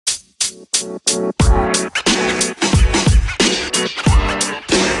Welcome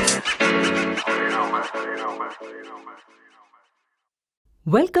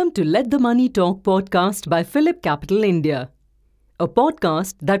to Let the Money Talk podcast by Phillip Capital India, a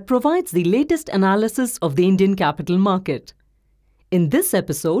podcast that provides the latest analysis of the Indian capital market. In this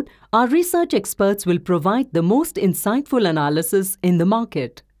episode, our research experts will provide the most insightful analysis in the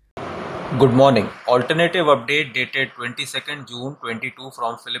market. Good morning. Alternative update dated 22nd June 22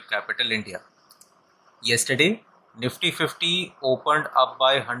 from Phillip Capital India. Yesterday, Nifty 50 opened up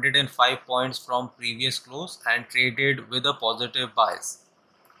by 105 points from previous close and traded with a positive bias.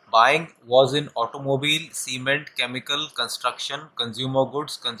 Buying was in automobile, cement, chemical, construction, consumer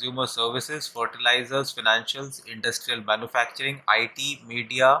goods, consumer services, fertilizers, financials, industrial manufacturing, IT,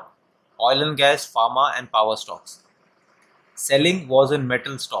 media, oil and gas, pharma and power stocks. Selling was in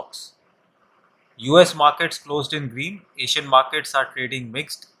metal stocks. US markets closed in green, Asian markets are trading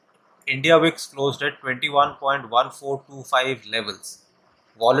mixed. India VIX closed at 21.1425 levels.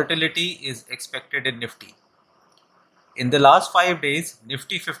 Volatility is expected in Nifty. In the last 5 days,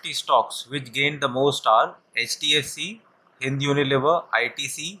 Nifty 50 stocks which gained the most are HDFC, Hind Unilever,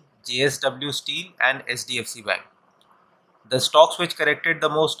 ITC, JSW Steel and SDFC Bank. The stocks which corrected the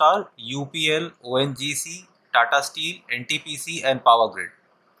most are UPL, ONGC, Tata Steel, NTPC and Power Grid.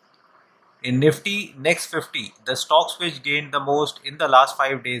 In Nifty Next 50, the stocks which gained the most in the last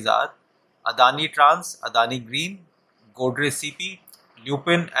 5 days are Adani Trans, Adani Green, Godrej CP,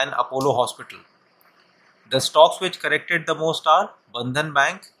 Lupin and Apollo Hospital. The stocks which corrected the most are Bandhan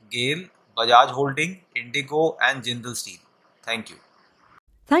Bank, GAIL, Bajaj Holding, Indigo and Jindal Steel. Thank you.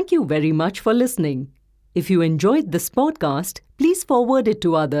 Thank you very much for listening. If you enjoyed this podcast, please forward it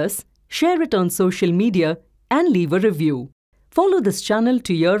to others, share it on social media and leave a review. Follow this channel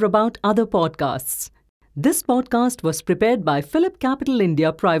to hear about other podcasts. This podcast was prepared by Phillip Capital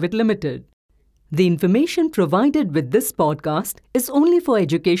India Private Limited. The information provided with this podcast is only for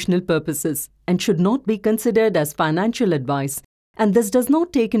educational purposes and should not be considered as financial advice, and this does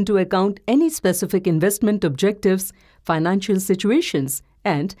not take into account any specific investment objectives, financial situations,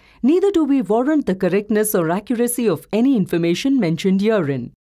 and neither do we warrant the correctness or accuracy of any information mentioned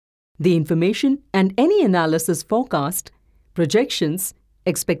herein. The information and any analysis forecast, projections,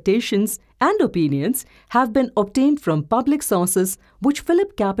 expectations and opinions have been obtained from public sources which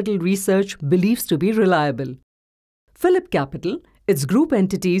Phillip Capital Research believes to be reliable. Phillip Capital, its group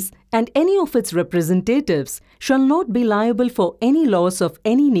entities and any of its representatives shall not be liable for any loss of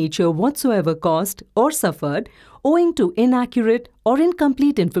any nature whatsoever caused or suffered owing to inaccurate or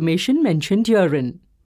incomplete information mentioned herein.